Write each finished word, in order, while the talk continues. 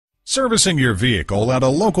Servicing your vehicle at a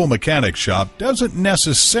local mechanic shop doesn't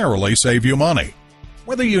necessarily save you money.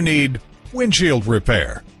 Whether you need windshield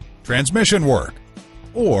repair, transmission work,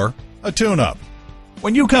 or a tune-up.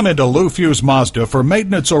 When you come into Lou Fuse Mazda for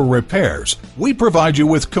maintenance or repairs, we provide you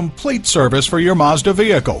with complete service for your Mazda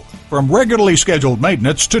vehicle, from regularly scheduled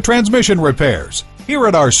maintenance to transmission repairs. Here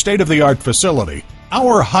at our state-of-the-art facility,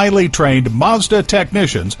 our highly trained Mazda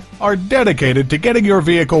technicians are dedicated to getting your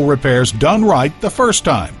vehicle repairs done right the first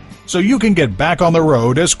time, so you can get back on the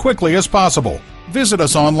road as quickly as possible. Visit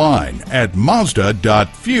us online at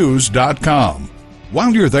mazda.fuse.com.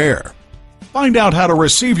 While you're there, find out how to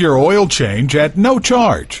receive your oil change at no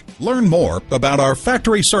charge. Learn more about our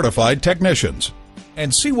factory-certified technicians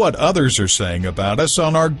and see what others are saying about us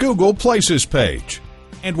on our Google Places page.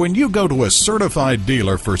 And when you go to a certified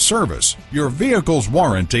dealer for service, your vehicle's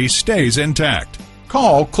warranty stays intact.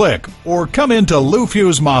 Call, click, or come into Lou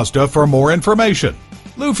Fuse Mazda for more information.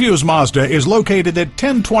 Lou Fuse Mazda is located at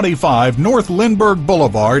 1025 North Lindbergh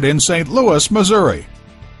Boulevard in St. Louis, Missouri.